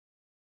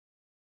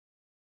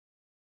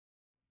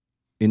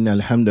إن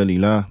الحمد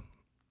لله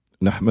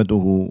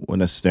نحمده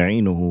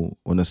ونستعينه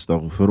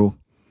ونستغفره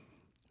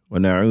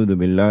ونعوذ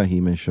بالله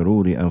من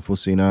شرور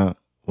أنفسنا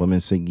ومن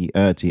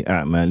سيئات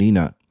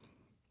أعمالنا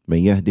من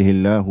يهده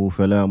الله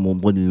فلا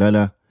مضل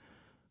له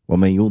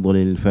ومن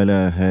يضلل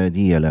فلا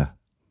هادي له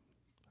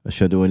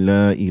أشهد أن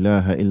لا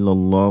إله إلا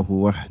الله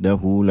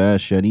وحده لا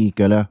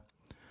شريك له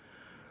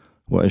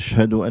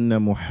وأشهد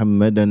أن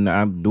محمدا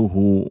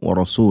عبده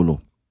ورسوله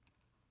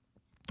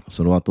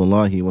صلوات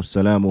الله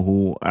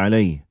وسلامه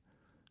عليه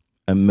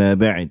أما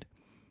بعد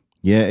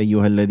يا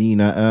أيها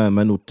الذين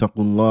آمنوا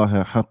اتقوا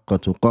الله حق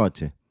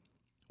تقاته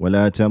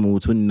ولا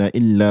تموتن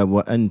إلا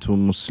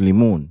وأنتم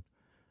مسلمون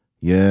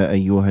يا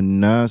أيها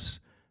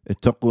الناس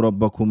اتقوا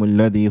ربكم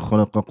الذي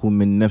خلقكم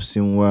من نفس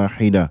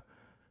واحدة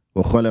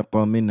وخلق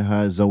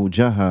منها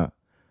زوجها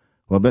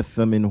وبث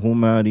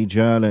منهما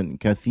رجالا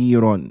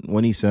كثيرا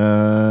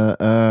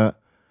ونساء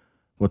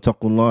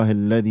واتقوا الله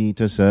الذي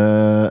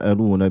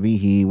تساءلون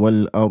به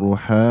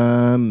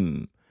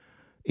والأرحام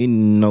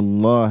إن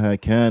الله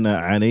كان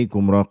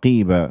عليكم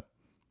رقيبا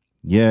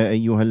يا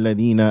أيها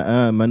الذين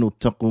آمنوا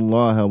اتقوا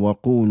الله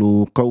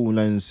وقولوا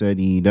قولا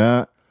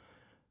سديدا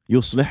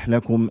يصلح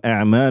لكم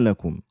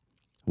أعمالكم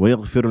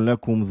ويغفر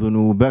لكم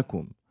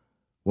ذنوبكم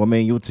ومن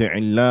يطع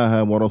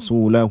الله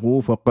ورسوله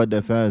فقد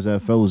فاز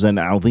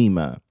فوزا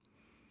عظيما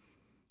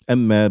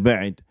أما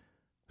بعد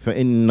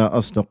فإن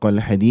أصدق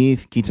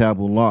الحديث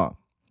كتاب الله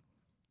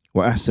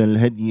وأحسن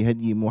الهدي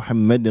هدي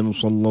محمد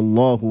صلى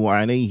الله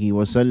عليه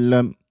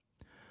وسلم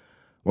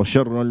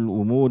وشر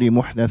الأمور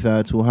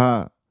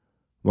محدثاتها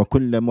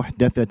وكل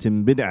محدثة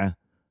بدعة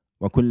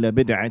وكل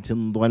بدعة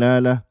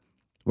ضلالة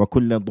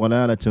وكل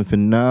ضلالة في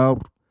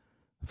النار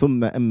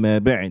ثم أما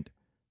بعد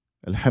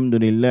الحمد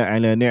لله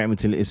على نعمة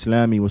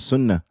الإسلام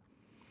والسنة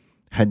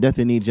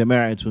حدثني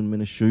جماعة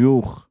من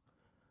الشيوخ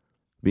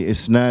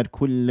بإسناد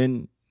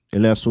كل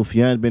إلى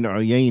سفيان بن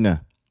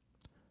عيينة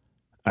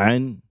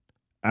عن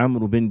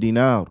عمرو بن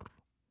دينار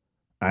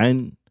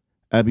عن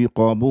أبي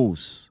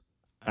قابوس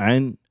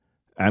عن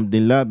عبد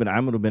الله بن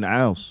عمرو بن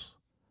عاص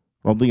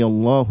رضي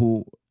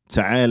الله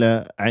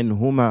تعالى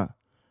عنهما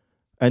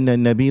أن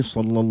النبي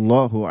صلى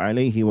الله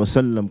عليه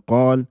وسلم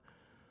قال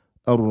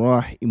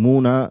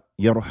الراحمون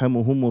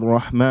يرحمهم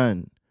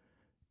الرحمن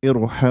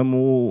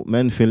ارحموا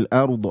من في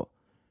الأرض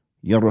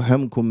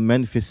يرحمكم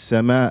من في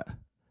السماء.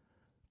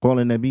 قال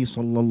النبي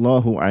صلى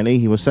الله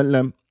عليه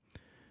وسلم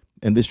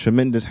in this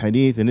tremendous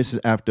hadith, and this is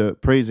after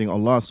praising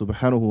Allah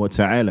subhanahu wa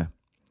ta'ala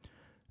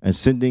and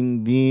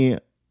sending the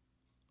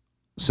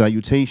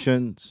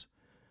salutations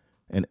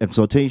and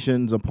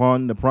exhortations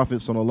upon the Prophet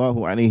sallallahu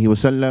alaihi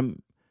wasallam,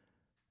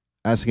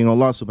 asking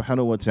Allah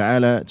subhanahu wa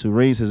ta'ala to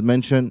raise his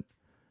mention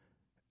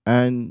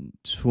and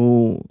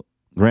to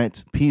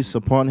grant peace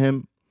upon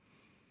him.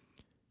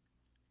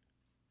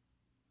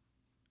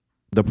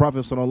 The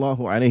Prophet sallallahu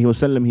alaihi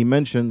wasallam, he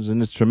mentions in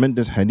this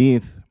tremendous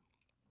hadith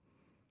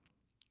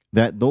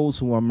that those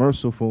who are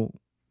merciful,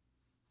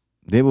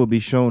 they will be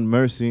shown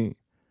mercy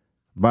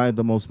by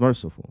the most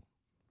merciful.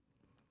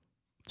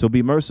 So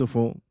be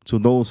merciful to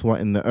those who are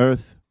in the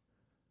earth,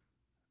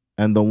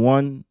 and the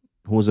one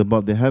who is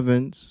above the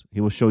heavens,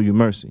 he will show you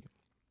mercy.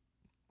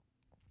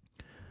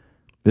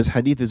 This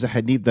hadith is a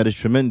hadith that is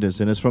tremendous,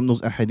 and it's from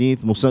those ahadith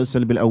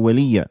musalsal bil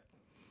awwaliyya.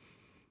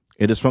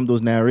 It is from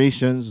those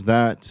narrations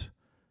that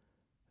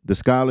the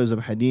scholars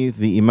of hadith,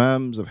 the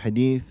imams of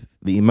hadith,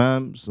 the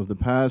imams of the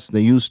past,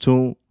 they used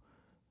to,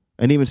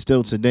 and even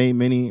still today,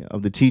 many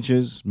of the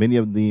teachers, many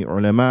of the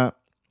ulama,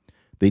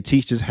 they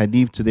teach this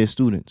hadith to their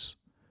students.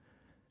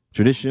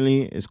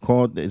 Traditionally, it's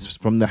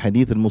from the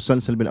hadith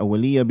al-musalsal bil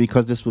awwaliyya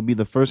because this will be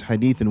the first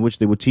hadith in which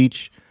they would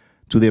teach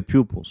to their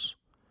pupils.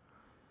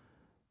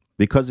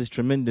 Because it's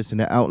tremendous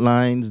and it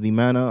outlines the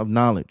manner of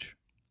knowledge,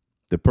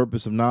 the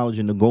purpose of knowledge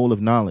and the goal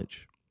of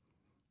knowledge,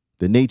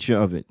 the nature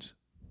of it,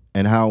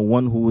 and how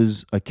one who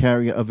is a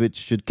carrier of it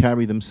should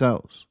carry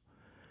themselves.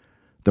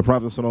 The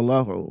Prophet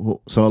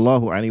sallallahu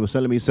alaihi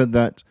wasallam, he said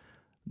that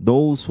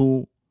those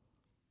who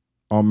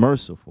are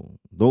merciful,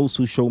 those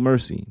who show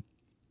mercy,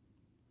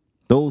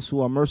 those who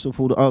are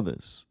merciful to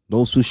others,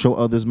 those who show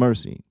others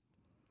mercy,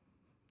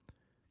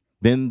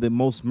 then the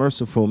most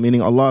merciful,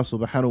 meaning Allah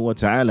subhanahu wa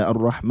ta'ala,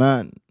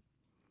 ar-Rahman,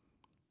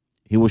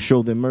 he will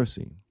show them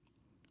mercy.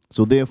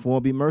 So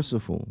therefore be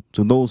merciful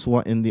to those who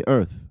are in the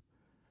earth,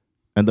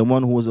 and the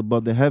one who is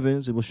above the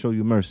heavens, it will show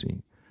you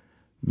mercy.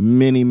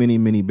 Many, many,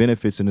 many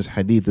benefits in this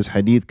hadith. This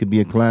hadith could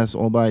be a class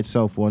all by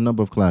itself, or a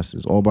number of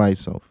classes all by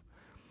itself.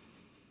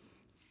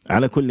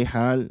 Ala kulli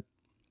hal,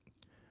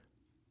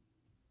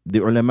 the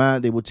ulama,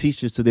 they will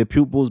teach this to their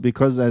pupils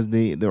because as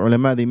the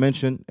ulama, they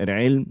mention,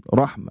 al-ilm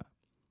rahma,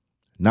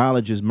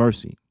 knowledge is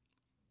mercy.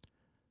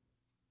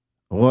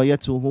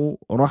 غايته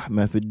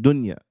رحمة في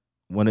الدنيا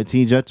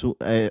ونتيجته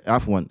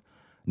عفوا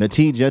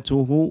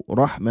نتيجته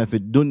رحمة في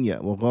الدنيا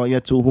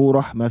وغايته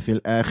رحمة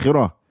في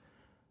الآخرة.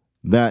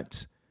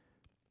 That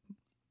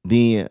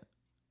the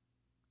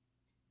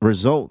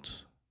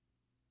result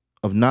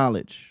of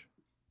knowledge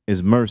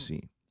is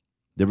mercy.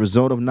 The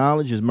result of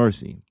knowledge is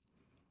mercy.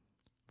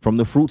 From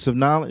the fruits of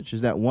knowledge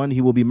is that one, he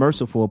will be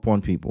merciful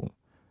upon people.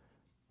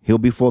 He'll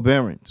be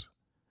forbearant.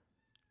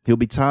 He'll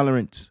be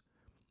tolerant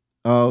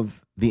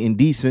of the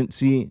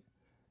indecency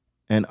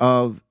and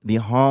of the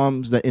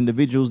harms that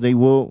individuals they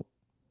will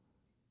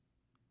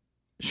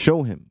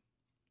show him.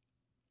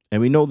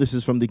 And we know this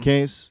is from the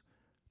case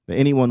that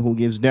anyone who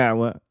gives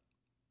da'wah,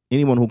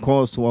 anyone who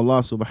calls to Allah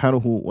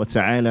subhanahu wa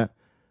ta'ala,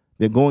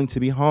 they're going to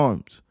be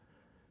harmed.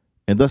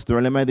 And thus the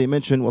ulama, they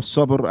mention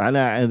وَالصَّبْرُ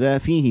عَلَىٰ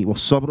أَذَافِهِ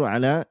وَالصَّبْرُ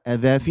عَلَىٰ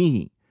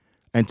أَذَافِهِ,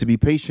 and to be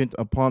patient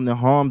upon the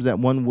harms that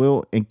one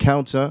will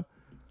encounter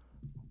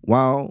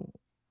while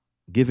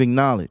giving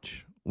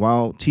knowledge,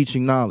 while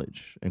teaching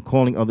knowledge and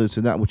calling others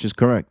to that which is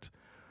correct,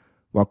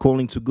 while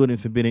calling to good and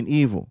forbidding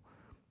evil.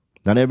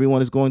 Not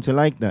everyone is going to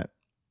like that.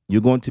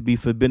 You're going to be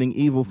forbidding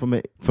evil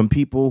from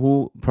people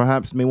who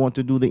perhaps may want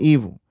to do the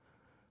evil.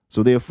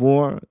 So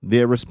therefore,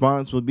 their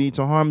response will be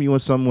to harm you in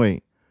some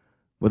way,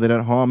 whether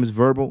that harm is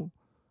verbal,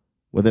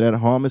 whether that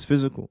harm is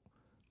physical.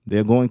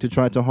 They're going to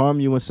try to harm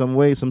you in some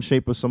way, some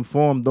shape, or some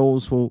form,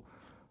 those who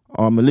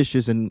are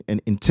malicious and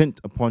intent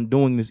upon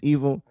doing this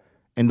evil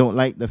and don't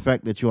like the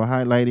fact that you are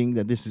highlighting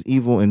that this is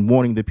evil and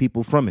warning the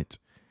people from it.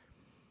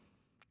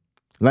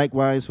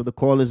 Likewise, for the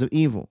callers of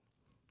evil,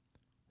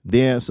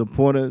 their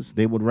supporters,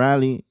 they would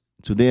rally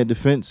to their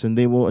defense and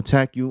they will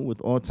attack you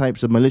with all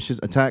types of malicious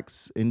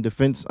attacks in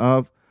defense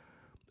of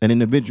an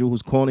individual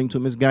who's calling to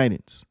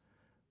misguidance.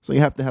 So you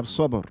have to have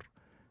sabr,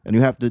 and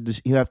you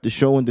have to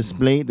show and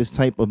display this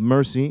type of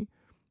mercy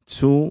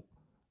to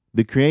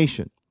the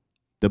creation.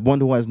 The one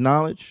who has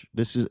knowledge,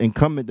 this is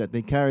incumbent that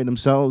they carry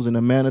themselves in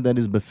a manner that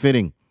is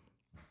befitting.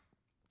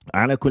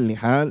 Ala kulli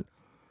hal,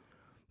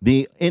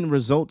 the end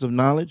result of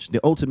knowledge, the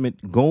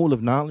ultimate goal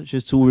of knowledge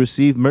is to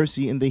receive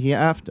mercy in the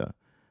hereafter.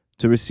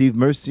 To receive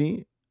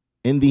mercy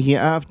in the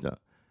hereafter.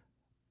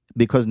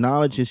 Because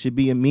knowledge should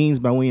be a means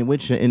by way in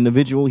which an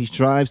individual he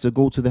strives to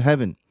go to the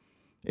heaven.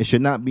 It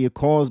should not be a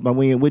cause by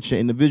way in which an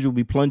individual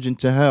be plunged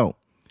into hell.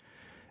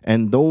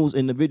 And those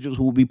individuals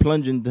who will be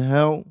plunged into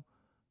hell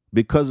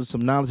because of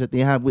some knowledge that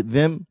they have with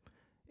them,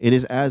 it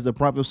is as the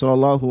Prophet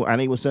sallallahu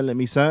alaihi wasallam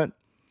he said,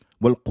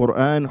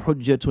 وَالْقُرْآنُ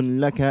حُجَّةٌ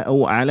لَكَ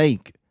أَوْ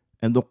عَلَيْكَ,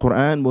 and the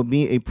Quran will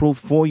be a proof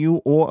for you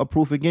or a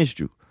proof against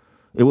you.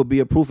 It will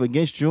be a proof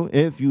against you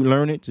if you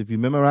learn it, if you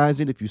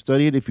memorize it, if you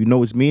study it, if you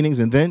know its meanings,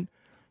 and then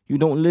you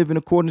don't live in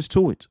accordance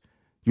to it.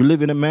 You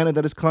live in a manner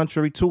that is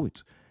contrary to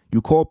it.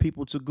 You call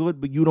people to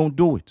good, but you don't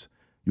do it.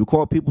 You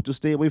call people to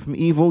stay away from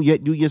evil,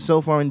 yet you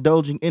yourself are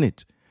indulging in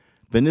it.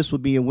 Then this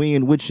would be a way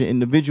in which an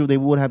individual, they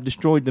would have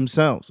destroyed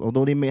themselves.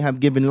 Although they may have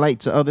given light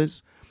to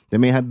others, they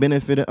may have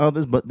benefited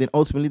others, but then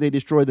ultimately they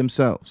destroy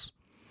themselves.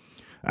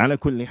 Ala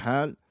kulli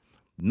hal,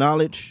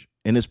 knowledge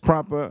in its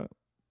proper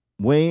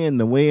way and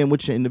the way in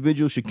which an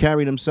individual should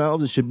carry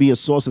themselves, it should be a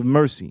source of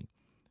mercy,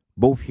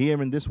 both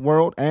here in this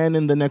world and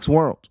in the next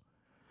world.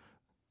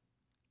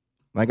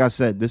 Like I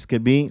said, this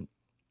could be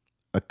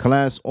a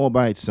class all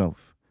by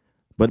itself.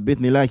 But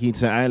bithnillahi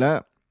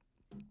ta'ala,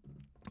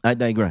 I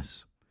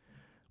digress.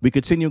 We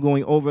continue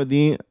going over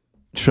the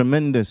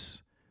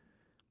tremendous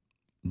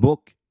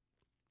book,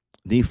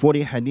 the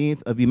 40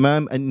 hadith of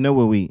Imam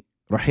al-Nawawi,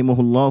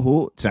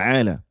 rahimahullahu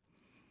ta'ala.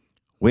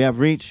 We have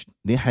reached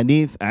the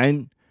hadith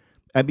an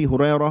Abi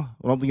Hurairah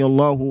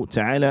radiyallahu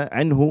ta'ala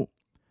anhu.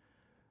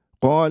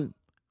 قال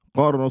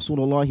رسول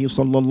الله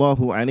صلى الله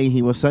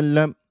عليه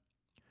وسلم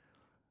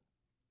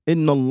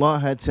إن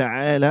الله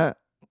تعالى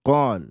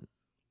قال,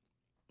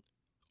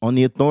 on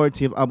the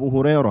authority of Abu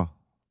Hurairah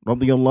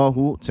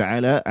radiyallahu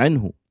ta'ala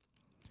anhu,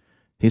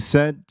 he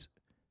said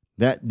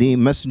that the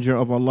Messenger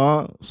of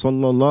Allah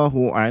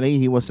sallallahu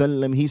alayhi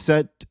wasallam, he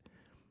said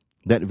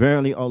that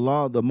verily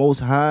Allah the Most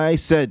High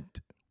said.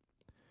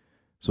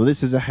 So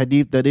this is a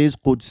hadith that is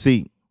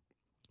Qudsi.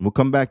 We'll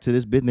come back to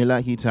this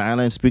bidnillahi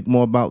ta'ala and speak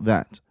more about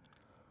that.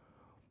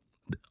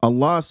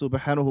 Allah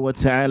subhanahu wa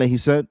ta'ala, he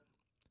said,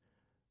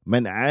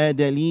 Man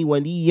aada li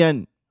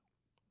waliyan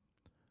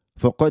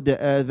faqad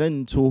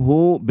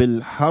adhantuhu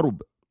bil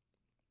harb.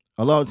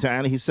 Allah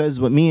ta'ala, he says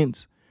what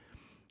means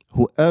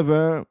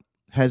whoever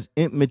has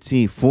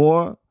enmity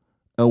for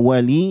a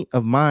wali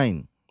of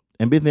mine.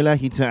 And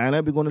bidnillahi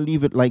ta'ala, we're going to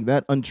leave it like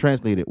that,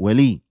 untranslated,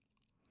 wali.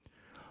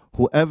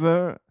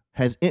 Whoever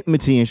has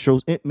enmity and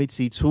shows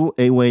enmity to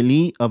a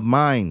wali of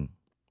mine,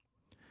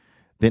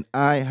 then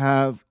I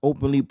have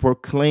openly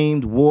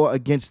proclaimed war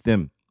against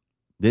them.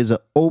 There's an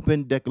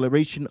open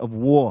declaration of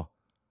war.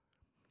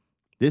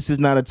 This is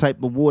not a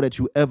type of war that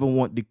you ever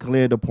want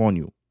declared upon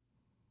you,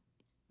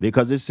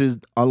 because this is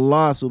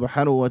Allah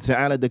subhanahu wa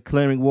ta'ala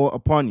declaring war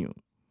upon you.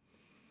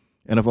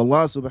 And if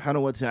Allah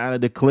subhanahu wa ta'ala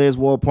declares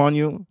war upon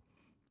you,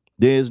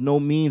 there is no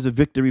means of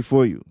victory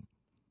for you.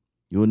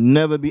 You will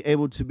never be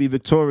able to be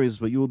victorious,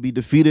 but you will be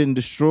defeated and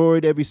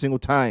destroyed every single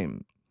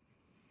time.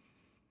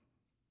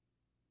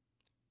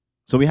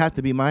 So we have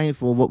to be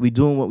mindful of what we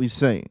do and what we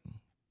say.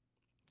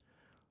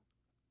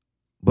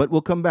 But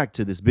we'll come back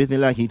to this,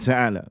 bithnillahi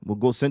ta'ala. We'll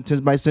go sentence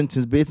by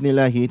sentence,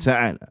 bithnillahi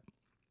ta'ala.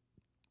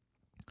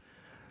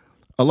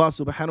 Allah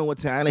subhanahu wa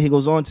ta'ala, he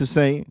goes on to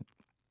say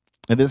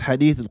in this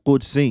hadith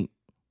al-Qudsi,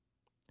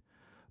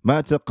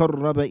 ما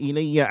تقرب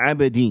إلي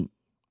عبدي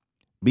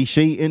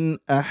بشيء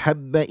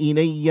أحب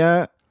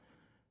إلي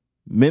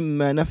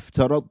مما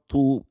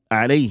افترضت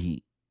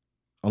عليه.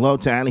 Allah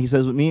Ta'ala, He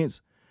says what it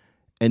means.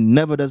 And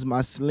never does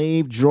my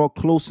slave draw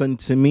close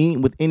unto me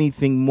with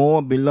anything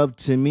more beloved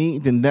to me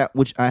than that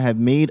which I have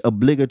made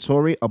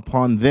obligatory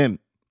upon them.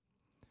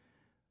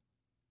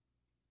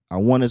 I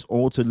want us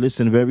all to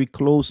listen very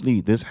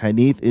closely. This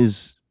hadith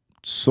is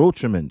so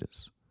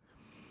tremendous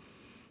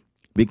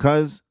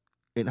because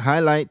it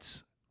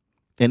highlights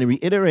and it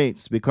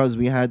reiterates, because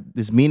we had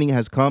this meaning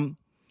has come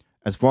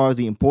as far as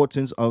the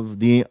importance of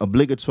the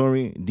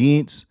obligatory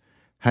deeds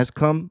has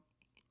come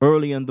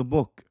early in the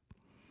book.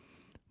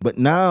 But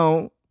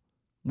now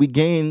we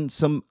gain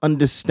some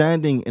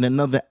understanding in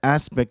another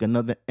aspect,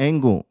 another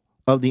angle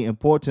of the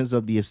importance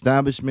of the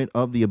establishment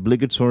of the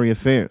obligatory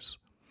affairs,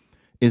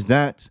 is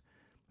that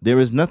there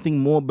is nothing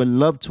more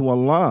beloved to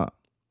Allah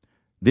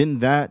than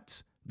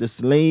that the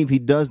slave, he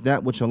does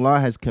that which Allah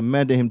has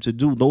commanded him to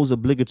do, those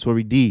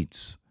obligatory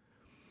deeds.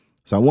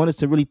 So I want us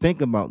to really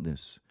think about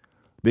this,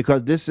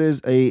 because this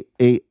is an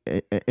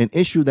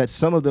issue that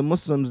some of the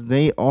Muslims,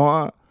 they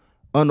are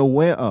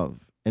unaware of,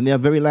 and they are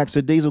very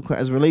lackadaisical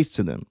as relates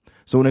to them.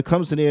 So when it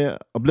comes to their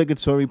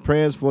obligatory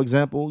prayers, for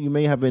example, you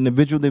may have an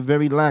individual, they're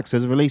very lax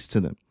as it relates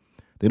to them.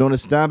 They don't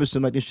establish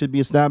them like they should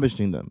be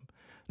establishing them.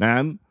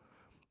 Now,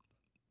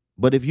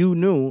 but if you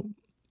knew,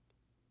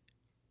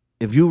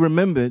 if you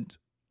remembered,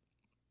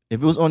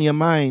 if it was on your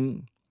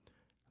mind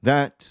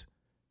that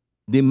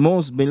the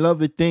most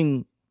beloved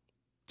thing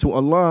to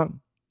Allah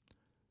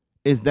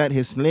is that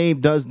his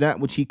slave does that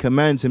which he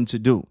commands him to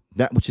do,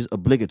 that which is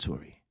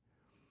obligatory.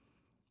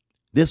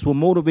 This will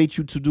motivate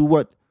you to do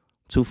what?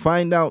 To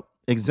find out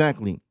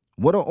exactly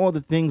what are all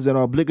the things that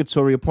are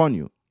obligatory upon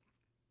you.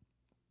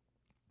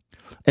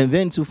 And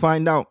then to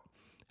find out,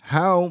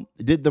 how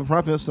did the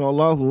Prophet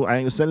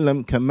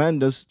ﷺ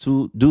command us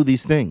to do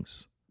these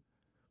things?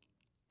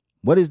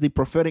 What is the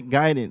prophetic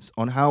guidance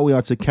on how we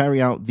are to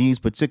carry out these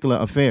particular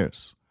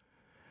affairs,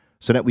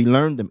 so that we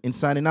learn them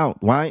inside and out?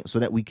 Why? So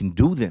that we can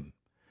do them.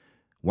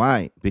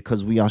 Why?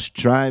 Because we are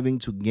striving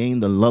to gain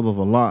the love of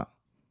Allah.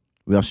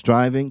 We are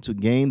striving to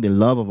gain the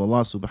love of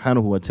Allah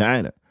subhanahu wa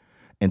ta'ala.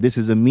 And this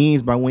is a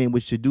means by way in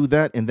which to do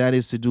that, and that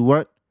is to do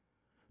what?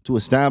 To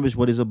establish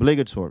what is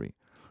obligatory.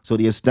 So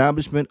the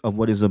establishment of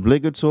what is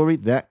obligatory,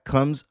 that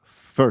comes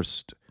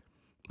first.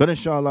 But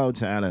inshallah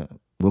ta'ala,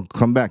 we'll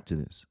come back to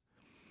this.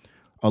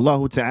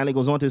 Allah Ta'ala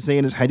goes on to say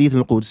in his hadith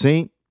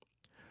al-Qudsi,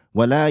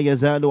 وَلَا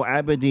يَزَالُ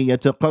عَبْدِي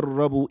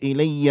يَتَقَرَّبُ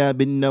إِلَيَّ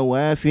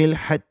بِالنَّوَافِلِ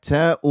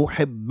حَتَّى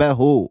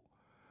أُحِبَّهُ.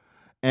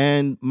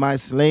 And my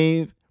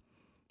slave,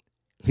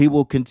 he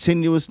will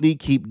continuously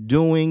keep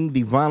doing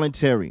the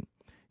voluntary.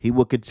 He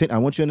will continue. I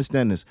want you to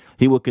understand this.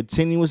 He will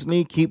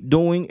continuously keep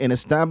doing and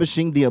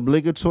establishing the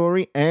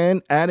obligatory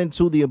and adding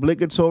to the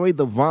obligatory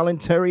the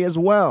voluntary as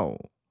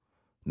well.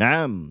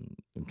 Naam.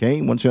 Okay,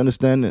 I want you to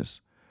understand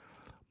this.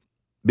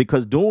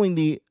 Because doing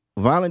the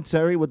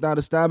voluntary without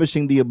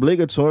establishing the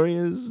obligatory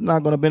is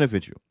not going to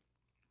benefit you.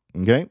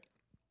 Okay?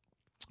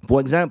 For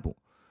example,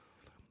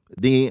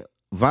 the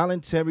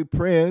voluntary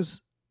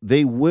prayers,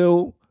 they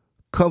will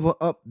cover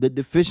up the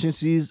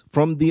deficiencies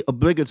from the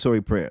obligatory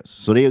prayers.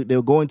 So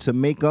they're going to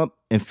make up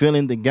and fill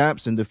in the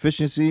gaps and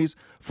deficiencies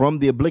from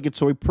the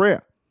obligatory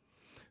prayer.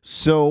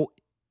 So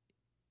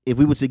if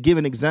we were to give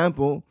an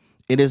example,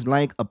 it is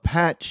like a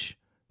patch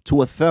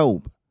to a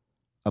thawb.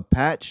 A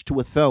patch to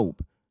a thawb.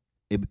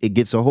 It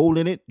gets a hole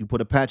in it, you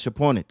put a patch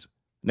upon it.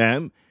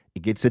 Now,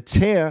 it gets a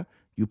tear,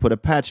 you put a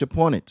patch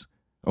upon it.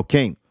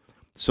 Okay,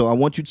 so I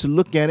want you to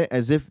look at it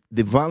as if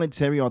the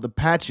voluntary are the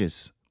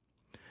patches.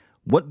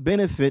 What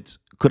benefits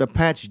could a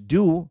patch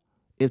do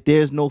if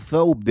there's no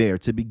thawb there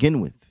to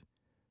begin with?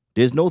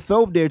 There's no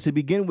thawb there to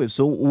begin with.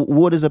 So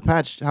what is a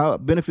patch? How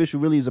beneficial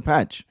really is a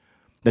patch?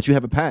 That you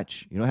have a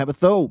patch. You don't have a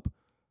thawb.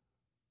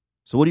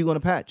 So what are you going to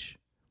patch?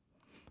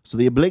 So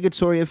the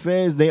obligatory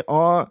affairs, they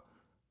are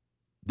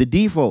the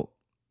default.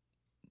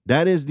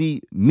 That is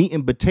the meat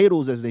and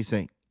potatoes, as they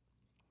say.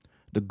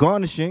 The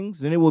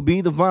garnishings, then it will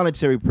be the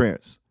voluntary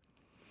prayers,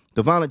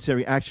 the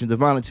voluntary actions, the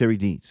voluntary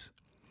deeds.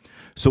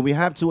 So we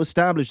have to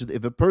establish,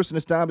 if a person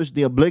established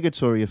the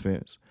obligatory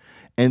affairs,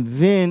 and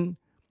then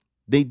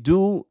they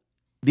do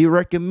the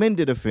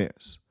recommended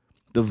affairs,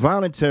 the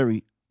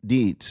voluntary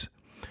deeds,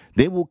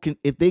 they will,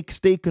 if they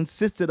stay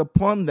consistent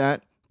upon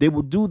that, they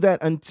will do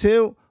that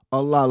until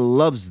Allah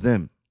loves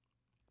them.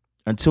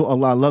 Until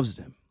Allah loves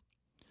them.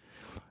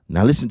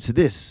 Now listen to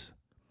this.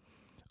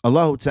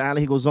 Allah Ta'ala,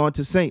 he goes on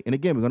to say, and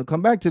again, we're going to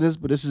come back to this,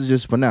 but this is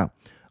just for now.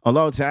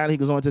 Allah Ta'ala, he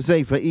goes on to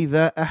say,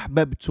 فَإِذَا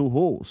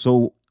أَحْبَبْتُهُ.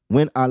 So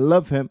when I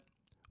love him,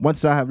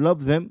 once I have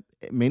loved them,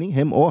 meaning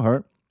him or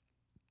her,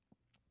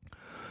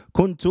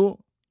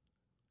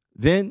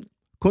 then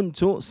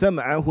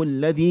سَمْعَهُ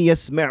الَّذِي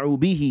يَسْمَعُ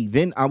بِهِ.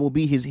 Then I will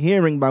be his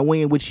hearing by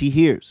way in which he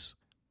hears.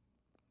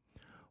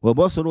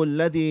 وَبَصَرُ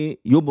الَّذِي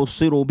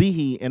يُبْصِرُ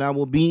بِهِ. And I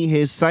will be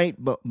his sight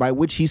by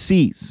which he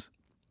sees.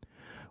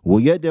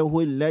 وَيَدَهُ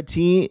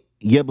الَّتِي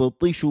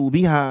يَبْطِشُ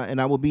بِهَا.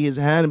 And I will be his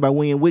hand by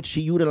way in which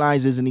he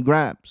utilizes and he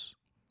grabs.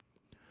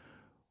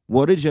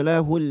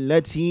 وَرِجْلَهُ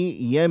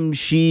الَّتِي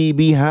يَمْشِي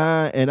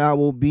بِهَا, and I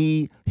will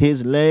be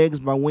his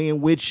legs by way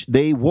in which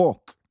they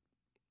walk.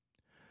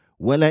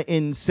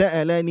 وَلَئِن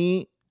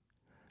سَأَلَنِي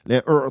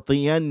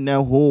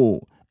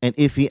لَأُعْطِيَنَّهُ, and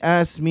if he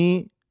asks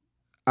me,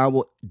 I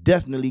will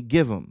definitely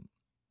give him.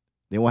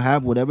 They will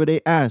have whatever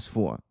they ask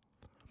for.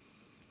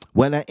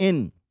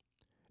 وَلَئِن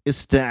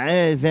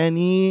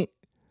إِسْتَعَاذَنِي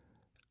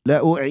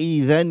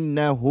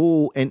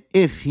لَأُعِيذَنَّهُ, and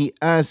if he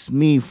asks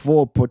me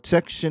for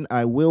protection,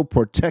 I will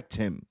protect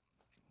him.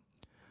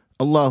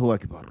 Allahu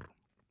Akbar.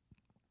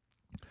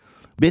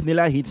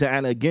 Bithnillahi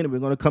ta'ala, again, we're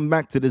going to come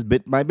back to this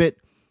bit by bit,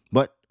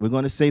 but we're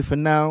going to say for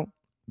now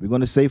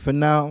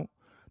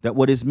that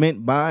what is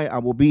meant by I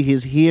will be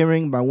his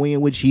hearing by way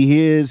in which he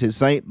hears, his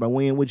sight by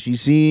way in which he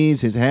sees,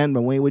 his hand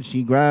by way in which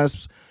he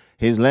grasps,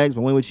 his legs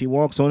by way in which he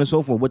walks, so on and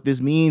so forth. What this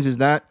means is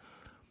that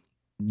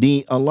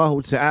the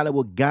Allah Ta'ala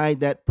will guide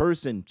that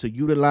person to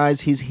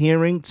utilize his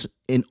hearing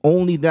in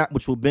only that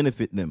which will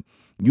benefit them.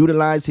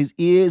 Utilize his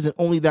ears in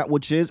only that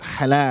which is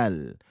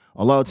halal.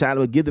 Allah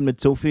Ta'ala will give them the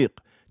tawfiq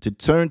to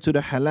turn to the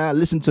halal,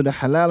 listen to the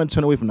halal, and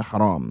turn away from the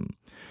haram.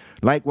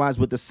 Likewise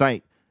with the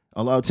sight,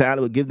 Allah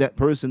Ta'ala will give that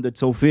person the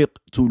tawfiq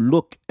to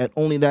look at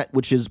only that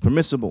which is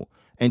permissible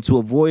and to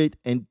avoid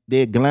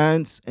their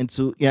glance and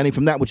to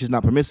from that which is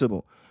not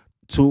permissible,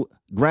 to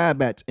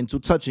grab at and to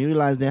touch and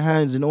utilize their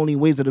hands in only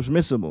ways that are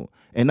permissible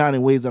and not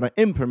in ways that are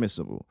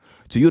impermissible,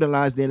 to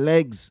utilize their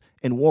legs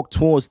and walk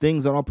towards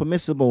things that are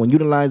permissible and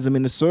utilize them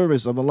in the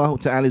service of Allah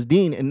Ta'ala's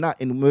deen and not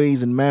in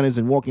ways and manners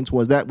and walking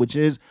towards that which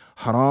is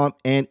haram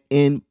and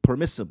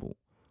impermissible.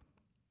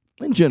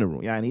 In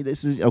general,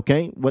 this is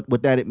okay,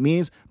 what that it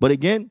means. But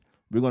again,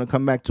 we're going to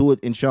come back to it,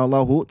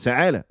 inshallah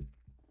ta'ala.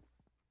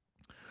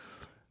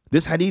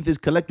 This hadith is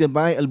collected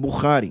by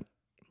Al-Bukhari.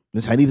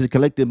 This hadith is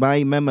collected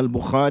by Imam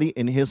Al-Bukhari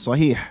in his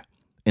Sahih,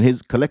 in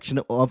his collection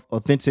of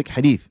authentic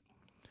hadith.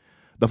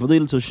 The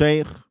Fadilatul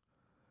Shaykh,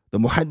 the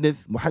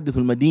Muhaddith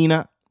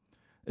al-Madina,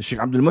 Shaykh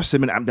Abdul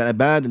Muhsin bin Abdul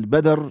Abad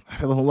al-Badr,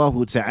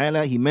 hafidhahullah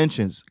ta'ala, he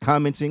mentions,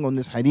 commenting on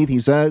this hadith, he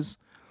says,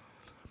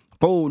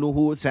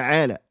 قوله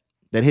ta'ala,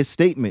 that his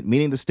statement,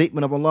 meaning the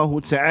statement of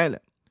Allah Ta'ala,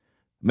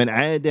 من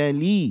عاد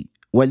لي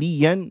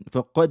وليا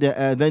فقد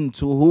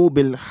آذنته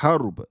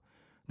بالحرب,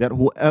 that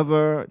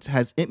whoever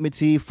has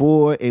enmity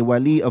for a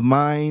wali of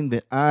mine,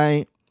 that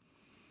I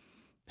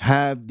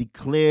have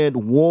declared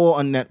war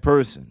on that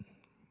person.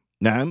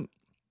 Naam.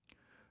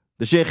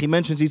 The Shaykh, he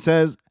mentions, he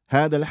says,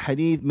 هذا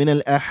الحديث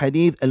من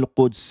الأحاديث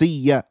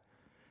القدسية.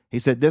 He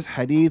said this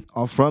hadith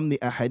are from the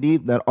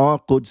ahadith that are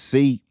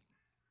Qudsi.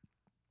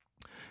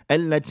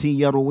 التي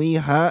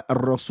يرويها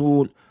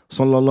الرسول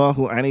صلى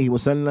الله عليه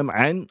وسلم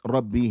عن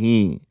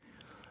ربه.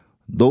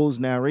 Those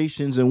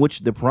narrations in which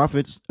the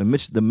prophets, in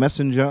which the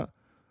messenger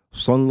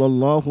صلى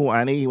الله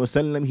عليه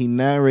وسلم, he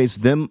narrates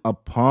them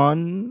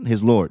upon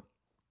his Lord.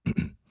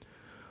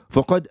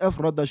 فقد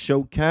أفرد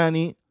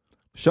الشوكاني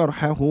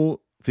شرحه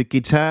في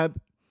كتاب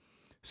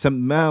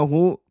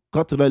سماه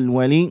قطر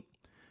الولي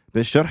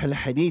بشرح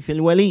الحديث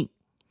الولي.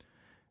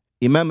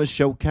 Imam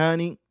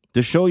al-Shawkani,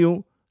 to show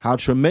you how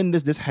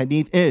tremendous this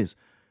hadith is,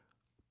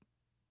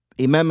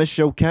 Imam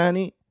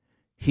al-Shawkani,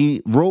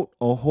 he wrote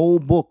a whole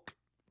book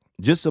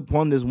just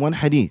upon this one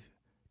hadith.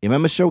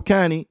 Imam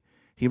al-Shawkani,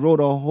 he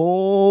wrote a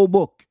whole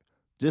book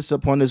just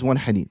upon this one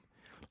hadith.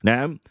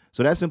 Now,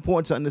 so that's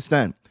important to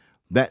understand,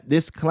 that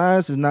this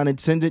class is not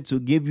intended to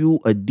give you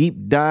a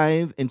deep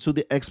dive into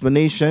the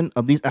explanation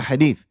of these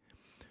ahadith,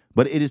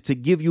 but it is to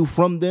give you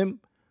from them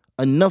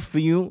enough for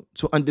you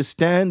to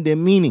understand their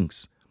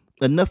meanings,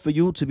 enough for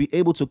you to be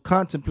able to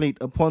contemplate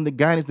upon the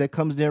guidance that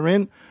comes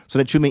therein so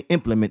that you may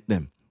implement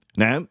them.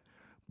 Now,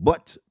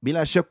 but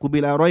bila shakku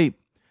bila raib,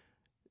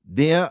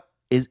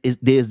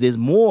 there's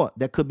more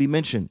that could be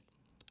mentioned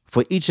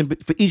for each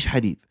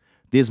hadith.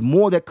 There's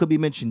more that could be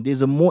mentioned.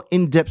 There's a more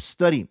in-depth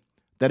study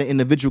that an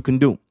individual can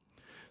do.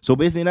 So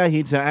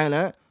bi'ithnillahi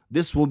ta'ala,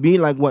 this will be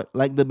like what?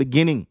 Like the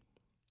beginning.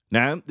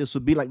 Now, this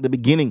will be like the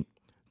beginning,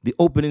 the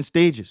opening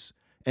stages.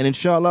 And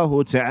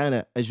inshallah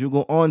ta'ala, as you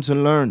go on to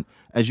learn,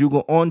 as you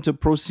go on to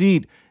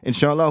proceed,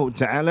 inshallah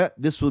ta'ala,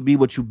 this will be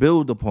what you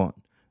build upon.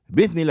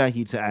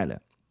 Bi'ithnillahi ta'ala.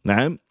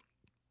 Now,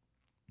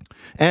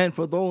 and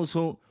for those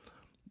who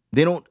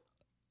they don't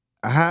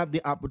have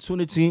the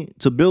opportunity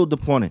to build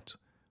upon it,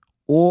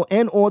 or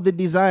the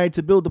desire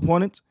to build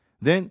upon it,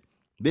 then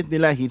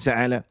bi'ithnillahi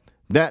ta'ala,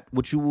 that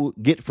which you will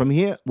get from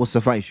here will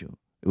suffice you.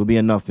 It will be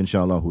enough,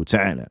 inshallah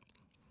ta'ala.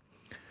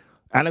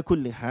 Ala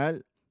kulli hal,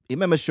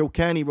 Imam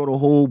al-Shawkani wrote a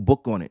whole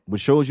book on it,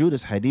 which shows you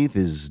this hadith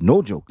is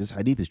no joke. This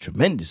hadith is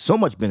tremendous, so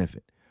much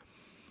benefit.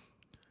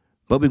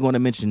 But we're going to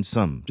mention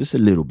some, just a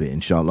little bit,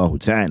 inshallah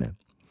ta'ala.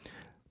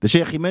 The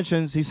Shaykh, he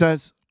mentions, he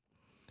says,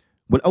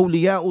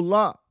 وَالْأَوْلِيَاءُ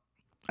اللَّهِ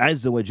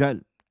عَزَّ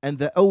وَجَلَّ, and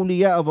the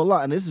awliya of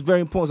Allah, and this is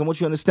very important, I want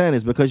you to understand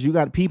this, because you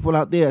got people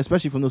out there,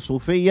 especially from the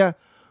Sufiyya,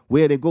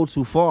 where they go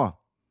too far.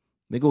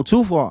 They go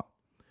too far.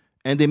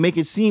 And they make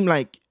it seem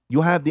like you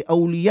have the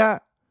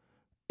awliya,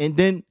 and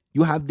then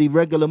you have the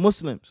regular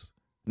Muslims.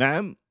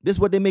 Now, this is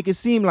what they make it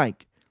seem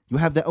like. You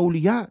have the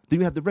awliya, then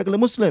you have the regular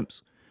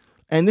Muslims.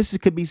 And this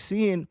could be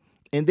seen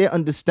in their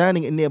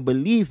understanding, in their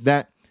belief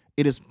that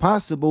it is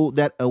possible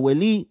that a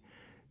wali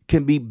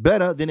can be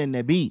better than a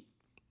nabi.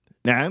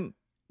 نعم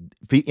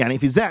في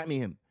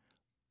زعمهم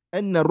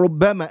أن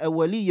ربما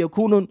ولي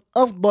يكون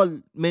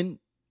أفضل من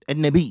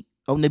النبي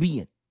أو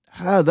نبيا.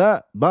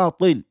 هذا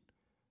باطل.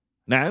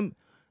 نعم,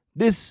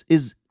 this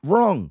is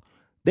wrong.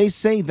 They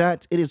say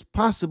that it is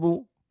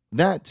possible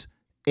that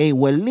a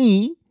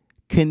wali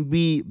can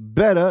be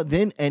better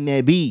than a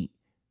nabi.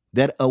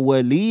 That a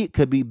wali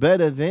could be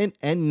better than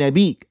a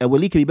nabi. A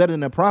wali could be better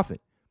than a prophet.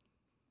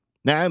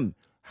 Naam,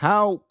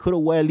 how could a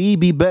wali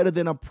be better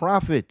than a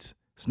prophet?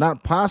 It's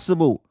not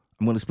possible.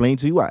 I'm going to explain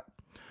to you why.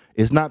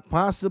 It's not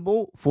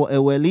possible for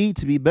a wali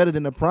to be better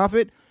than a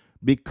prophet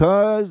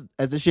because,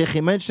 as the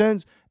Shaykh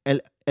mentions,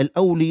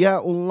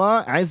 الأولياء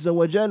الله عز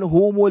وجل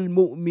هم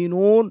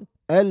المؤمنون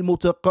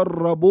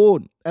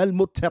المتقربون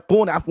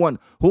المتقون عفوا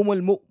هم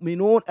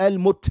المؤمنون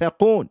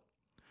المتقون.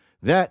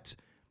 That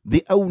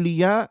the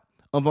awliya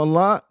of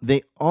Allah,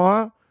 they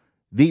are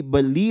the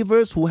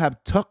believers who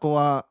have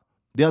taqwa.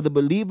 They are the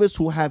believers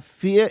who have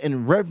fear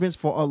and reverence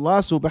for Allah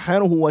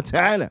subhanahu wa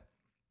ta'ala.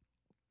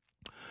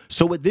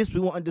 So with this, we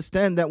will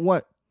understand that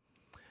what?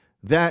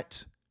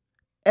 That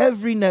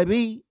every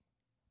Nabi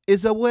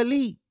is a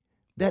wali.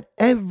 That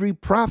every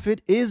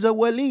prophet is a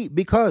wali.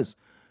 Because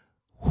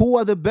who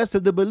are the best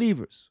of the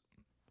believers?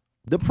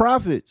 The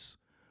prophets.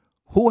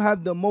 Who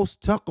have the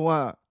most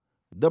taqwa?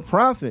 The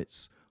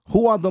prophets.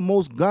 Who are the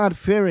most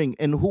God-fearing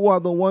and who are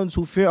the ones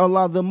who fear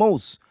Allah the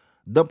most?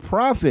 The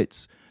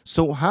prophets.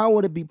 So how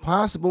would it be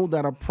possible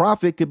that a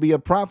prophet could be a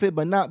prophet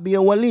but not be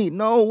a wali?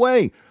 No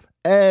way.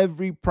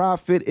 Every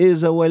prophet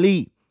is a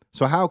wali.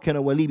 So how can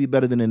a wali be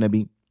better than a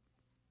nabi?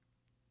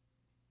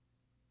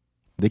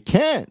 They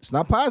can't. It's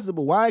not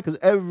possible. Why? Because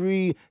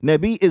every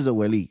nabi is a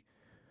wali.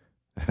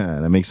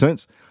 That makes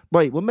sense.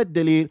 طيب وما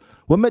الدليل؟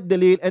 وما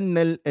الدليل أن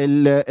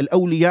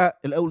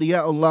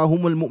الأولياء الله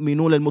هم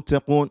المؤمنون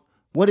المتقون.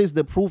 What is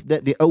the proof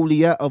that the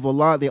awliya of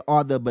Allah, they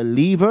are the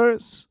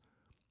believers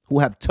who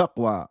have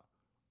taqwa?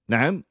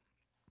 نعم.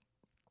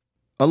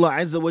 Allah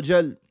Azza wa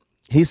Jal,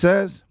 He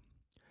says,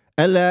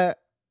 ألا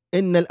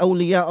إن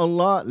الأولياء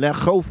الله لا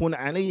خوف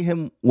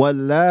عليهم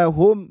ولا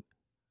هم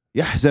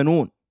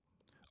يحزنون.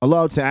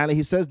 Allah Ta'ala,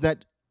 He says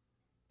that,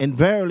 and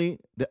verily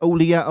the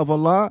awliya of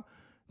Allah,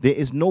 there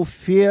is no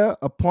fear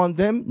upon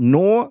them,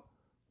 nor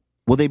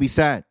will they be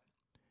sad.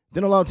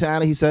 Then Allah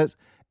Ta'ala, He says,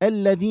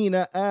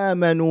 الذين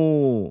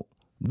آمنوا,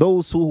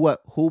 those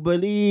who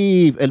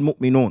believe,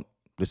 المؤمنون.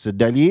 This is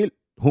dalil,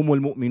 هم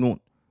المؤمنون.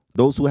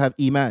 Those who have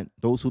iman,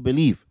 those who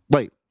believe.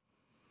 Right.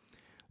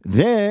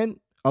 Then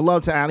Allah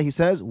Ta'ala, He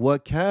says,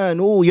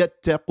 وَكَانُوا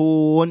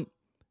يَتَّقُونَ.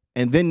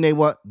 And then they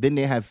what? Then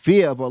they have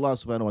fear of Allah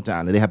Subhanahu wa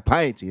Ta'ala. They have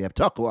piety, they have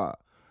taqwa.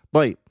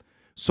 Right.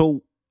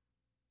 So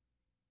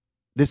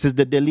this is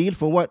the dalil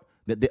for what?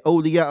 That the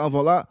awliya of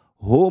Allah,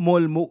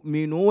 humul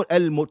mu'minun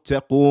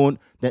al-muttaqun,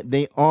 that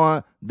they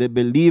are the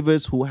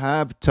believers who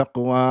have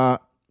taqwa.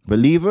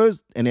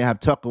 Believers and they have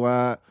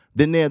taqwa,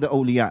 then they are the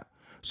awliya.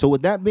 So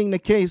with that being the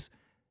case,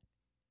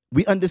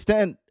 we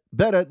understand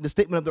better the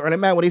statement of the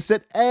ulama when they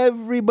said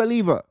every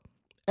believer,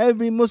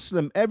 every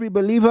Muslim, every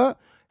believer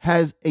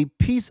has a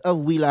piece of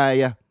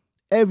wilayah.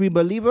 Every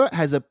believer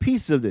has a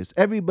piece of this.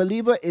 Every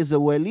believer is a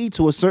wali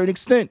to a certain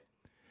extent.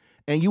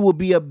 And you will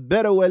be a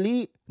better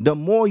wali the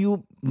more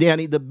you,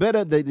 the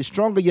better, the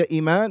stronger your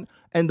iman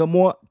and the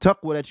more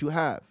taqwa that you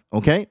have.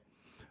 Okay?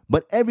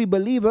 But every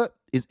believer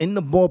is in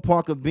the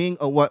ballpark of being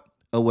a what?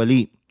 A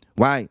wali.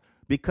 Why?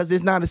 Because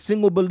there's not a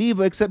single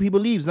believer except he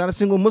believes. Not a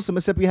single Muslim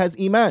except he has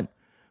iman.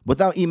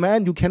 Without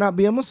iman, you cannot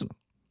be a Muslim.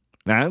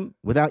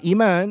 Without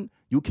iman,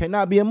 you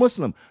cannot be a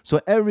Muslim. So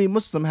every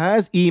Muslim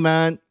has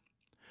iman.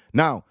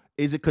 Now,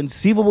 is it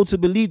conceivable to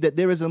believe that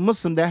there is a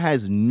Muslim that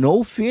has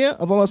no fear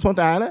of Allah subhanahu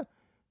wa ta'ala?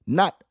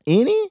 Not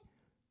any?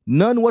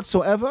 None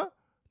whatsoever?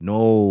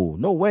 No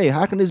way.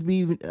 How can this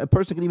be? A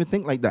person can even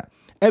think like that.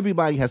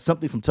 Everybody has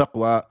something from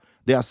taqwa.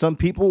 There are some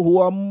people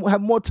who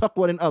have more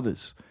taqwa than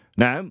others.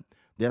 Now,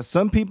 there are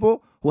some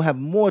people who have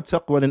more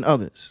taqwa than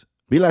others.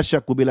 Bila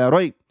shakku bila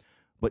rayb.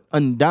 But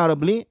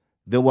undoubtedly,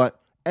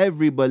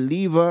 every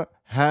believer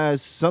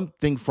has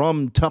something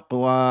from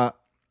taqwa.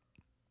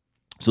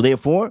 So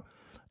therefore,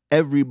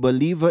 every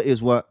believer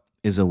is what?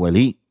 Is a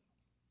wali.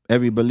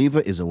 Every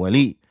believer is a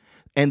wali.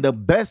 And the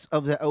best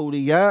of the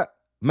awliya,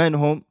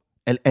 manhum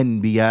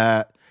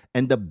al-anbiya.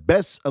 And the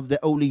best of the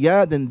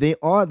awliya, then they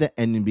are the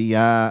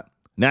anbiya.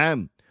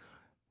 Naam.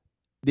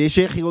 The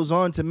Shaykh goes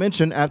on to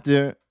mention,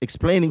 after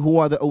explaining who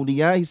are the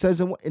awliya, he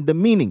says in the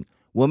meaning,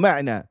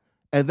 وَمَعْنَا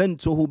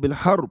أَذَنْتُهُ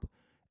بِالْحَرْبِ.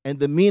 And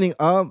the meaning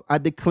of, I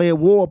declare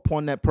war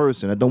upon that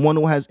person. And the one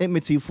who has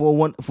enmity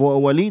for a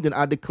wali, then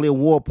I declare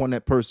war upon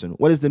that person.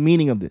 What is the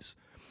meaning of this?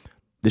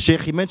 The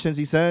Shaykh, he mentions,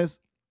 he says,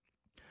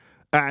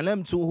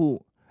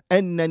 أَعْلَمْتُهُ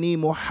أَنَّنِي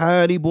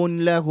مُحَارِبٌ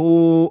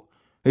لَهُ.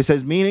 He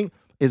says, meaning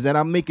is that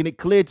I'm making it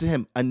clear to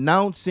him,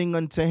 announcing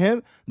unto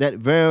him that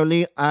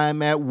verily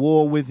I'm at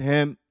war with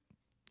him.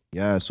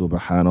 Ya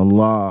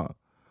subhanallah.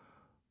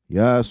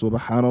 Ya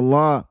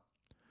subhanallah.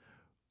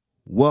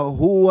 Wa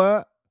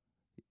huwa,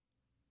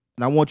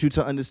 and I want you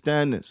to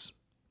understand this.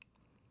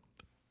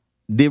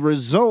 the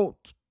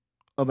result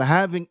of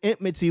having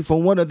enmity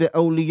for one of the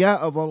awliya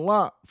of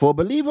Allah, for a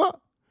believer,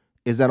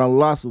 is that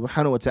Allah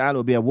subhanahu wa ta'ala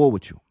will be at war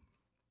with you.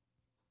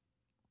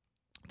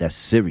 That's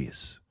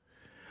serious.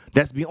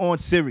 That's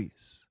beyond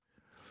serious.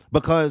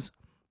 Because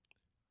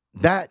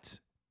that,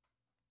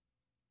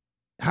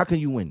 how can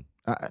you win?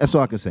 That's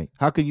all I can say.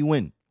 How can you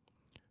win?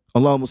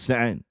 Allah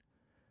musta'an.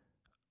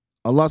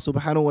 Allah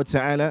subhanahu wa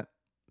ta'ala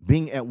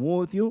being at war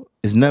with you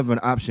is never an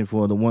option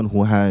for the one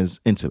who has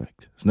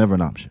intellect. It's never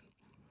an option.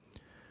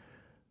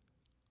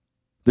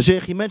 The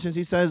Shaykh, he mentions,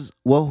 he says,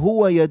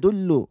 وَهُوَ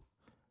يَدُلُّ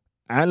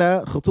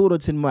على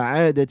خطورة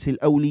معادة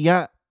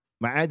الأولياء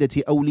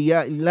معادة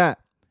أولياء الله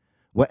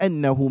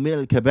وأنه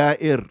من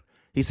الكبائر.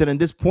 He said, and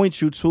this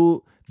points you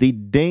to the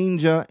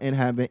danger in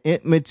having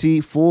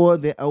enmity for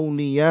the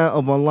awliya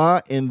of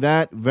Allah, in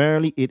that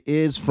verily it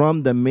is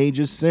from the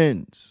major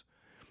sins.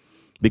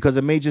 Because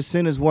a major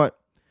sin is what?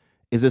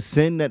 Is a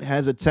sin that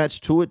has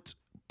attached to it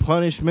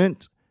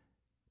punishment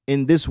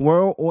in this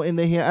world or in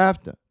the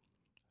hereafter.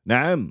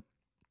 Na'am.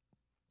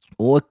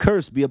 Or a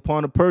curse be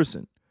upon a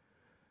person.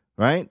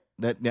 Right?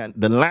 That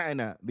the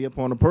la'na be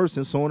upon a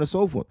person, so on and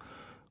so forth.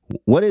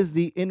 What is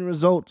the end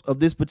result of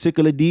this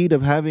particular deed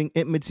of having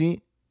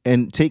enmity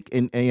and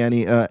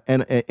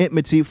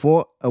enmity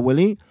for a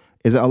wali?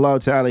 Is that Allah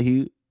Ta'ala,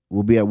 He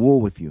will be at war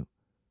with you.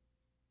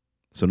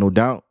 So no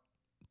doubt,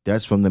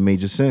 that's from the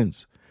major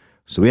sins.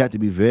 So we have to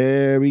be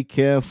very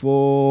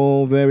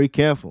careful, very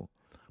careful.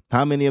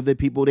 How many of the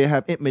people they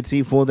have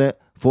enmity for the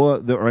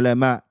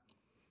ulama?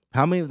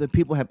 How many of the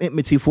people have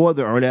enmity for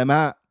the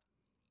ulama?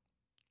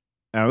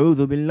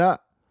 A'udhu billah.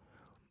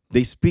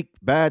 They speak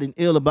bad and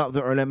ill about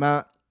the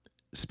ulama,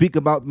 speak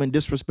about them in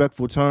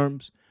disrespectful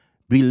terms,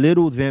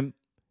 belittle them,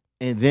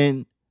 and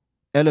then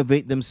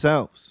elevate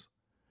themselves.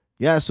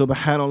 Yeah,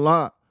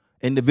 subhanallah.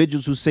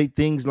 Individuals who say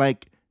things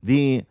like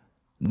the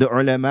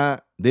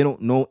ulama, they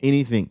don't know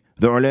anything.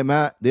 The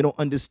ulama, they don't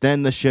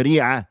understand the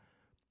sharia.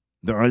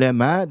 The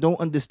ulama don't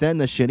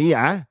understand the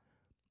sharia.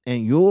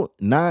 And you,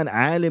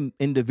 non-alim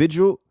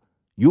individual,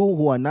 you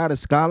who are not a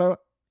scholar,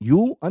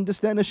 you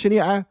understand the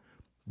sharia.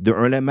 The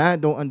ulama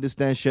don't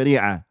understand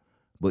sharia.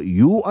 But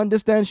you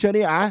understand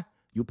sharia.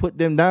 You put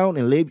them down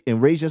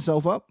and raise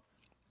yourself up.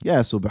 Yeah,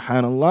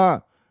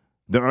 subhanallah.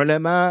 The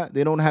ulama,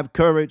 they don't have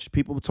courage.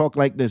 People talk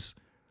like this.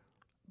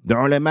 The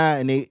ulama,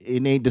 and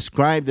they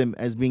describe them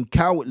as being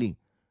cowardly.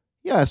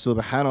 Yeah,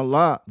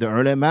 subhanallah. The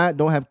ulama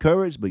don't have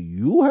courage, but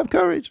you have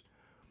courage.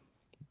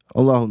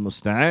 Allahul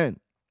musta'an.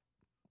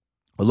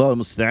 Allahul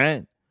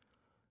musta'an.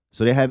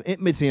 So they have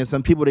enmity, and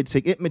some people, they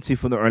take enmity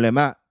from the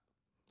ulama.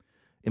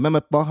 Imam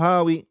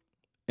al-Tahawi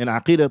in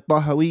Aqidah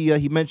al-Tahawiyya,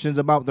 he mentions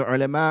about the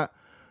ulama,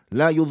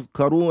 لا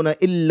يذكرون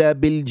إلا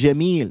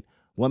بالجميل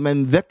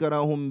ومن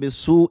ذكرهم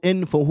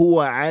بسوء فهو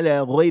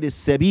على غير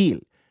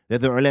السبيل.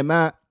 That the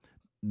ulama,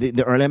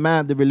 the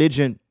ulama of the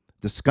religion,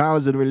 the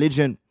scholars of the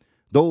religion,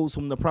 those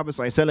whom the Prophet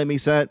ﷺ, he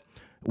said,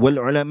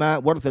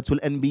 وَالْعُلَمَاء وَرْثَةُ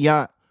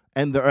الْأَنْبِيَاء,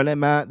 and the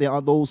ulama, they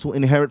are those who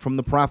inherit from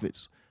the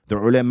prophets. The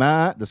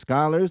ulama, the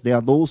scholars, they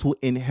are those who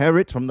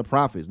inherit from the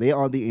prophets. They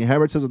are the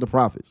inheritors of the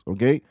prophets,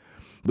 okay?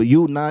 But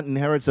you, not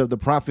inheritors of the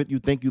prophet, you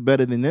think you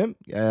better than them?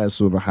 Yeah,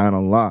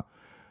 subhanallah.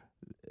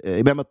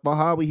 Imam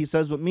al-Tahawi, he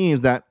says what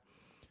means that,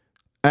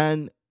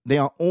 and they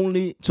are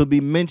only to be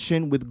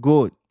mentioned with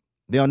good.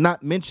 They are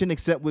not mentioned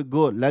except with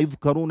good. لا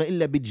يذكرون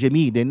إلا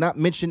بالجميل. They're not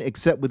mentioned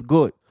except with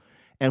good.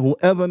 And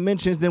whoever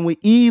mentions them with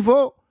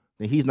evil,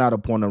 then he's not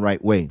upon the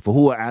right way.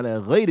 فهو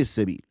على غير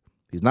السبيل.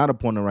 He's not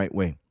upon the right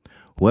way.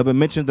 Whoever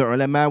mentions the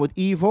ulama with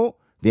evil,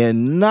 they're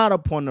not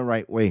upon the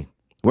right way.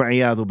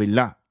 وَعِيَاذُ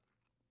بِاللَّهِ.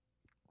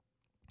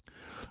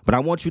 But I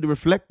want you to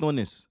reflect on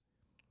this.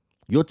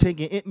 You're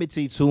taking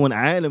enmity to an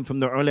alim from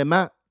the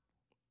ulama.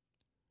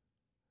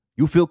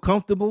 You feel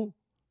comfortable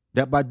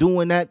that by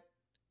doing that,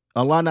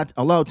 Allah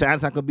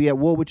Ta'ala could be at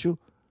war with you.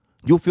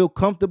 You feel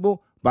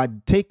comfortable by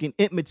taking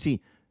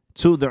enmity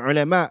to the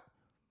ulama.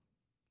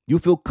 You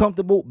feel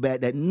comfortable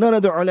that none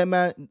of the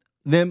ulama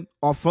them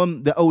are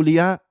from the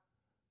awliya,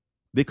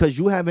 because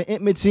you have an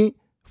enmity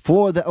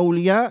for the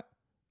awliya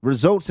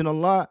results in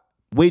Allah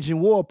waging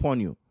war upon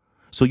you.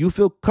 So you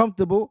feel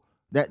comfortable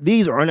that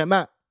these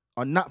ulama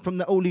are not from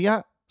the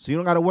awliya, so you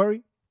don't got to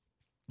worry.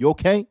 You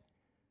okay?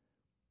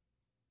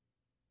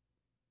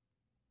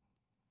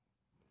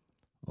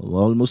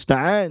 Allah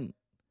al-musta'an.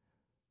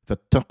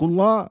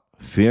 Fattaqullah.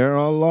 Fear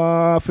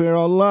Allah, fear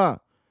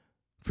Allah.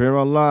 Fear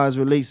Allah as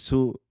relates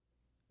to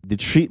the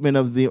treatment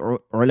of the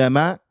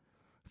ulama.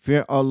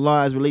 Fear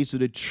Allah as relates to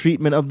the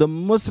treatment of the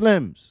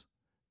Muslims.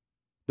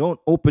 Don't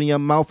open your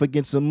mouth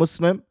against a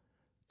Muslim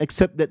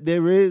except that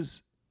there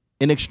is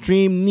an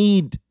extreme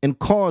need and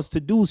cause to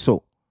do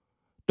so.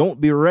 Don't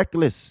be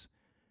reckless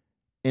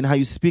in how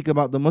you speak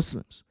about the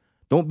Muslims.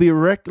 Don't be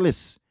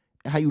reckless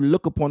in how you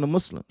look upon the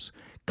Muslims.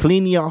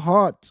 Clean your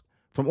heart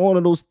from all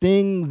of those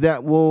things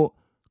that will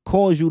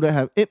cause you to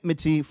have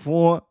enmity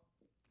for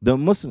the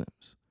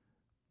Muslims,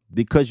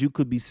 because you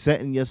could be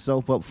setting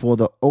yourself up for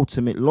the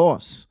ultimate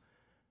loss,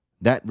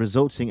 that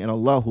resulting in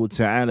Allah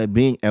Ta'ala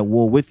being at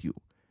war with you.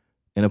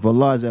 And if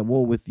Allah is at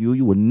war with you,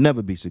 you will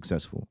never be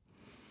successful.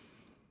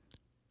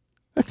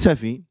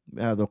 أكتفي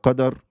بهذا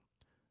القدر،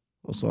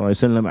 وصلى الله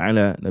وسلم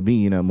على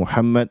نبينا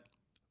محمد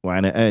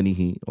وعلى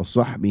آله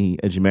وصحبه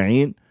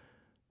أجمعين،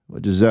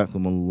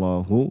 وجزاكم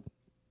الله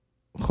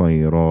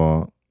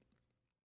خيرا.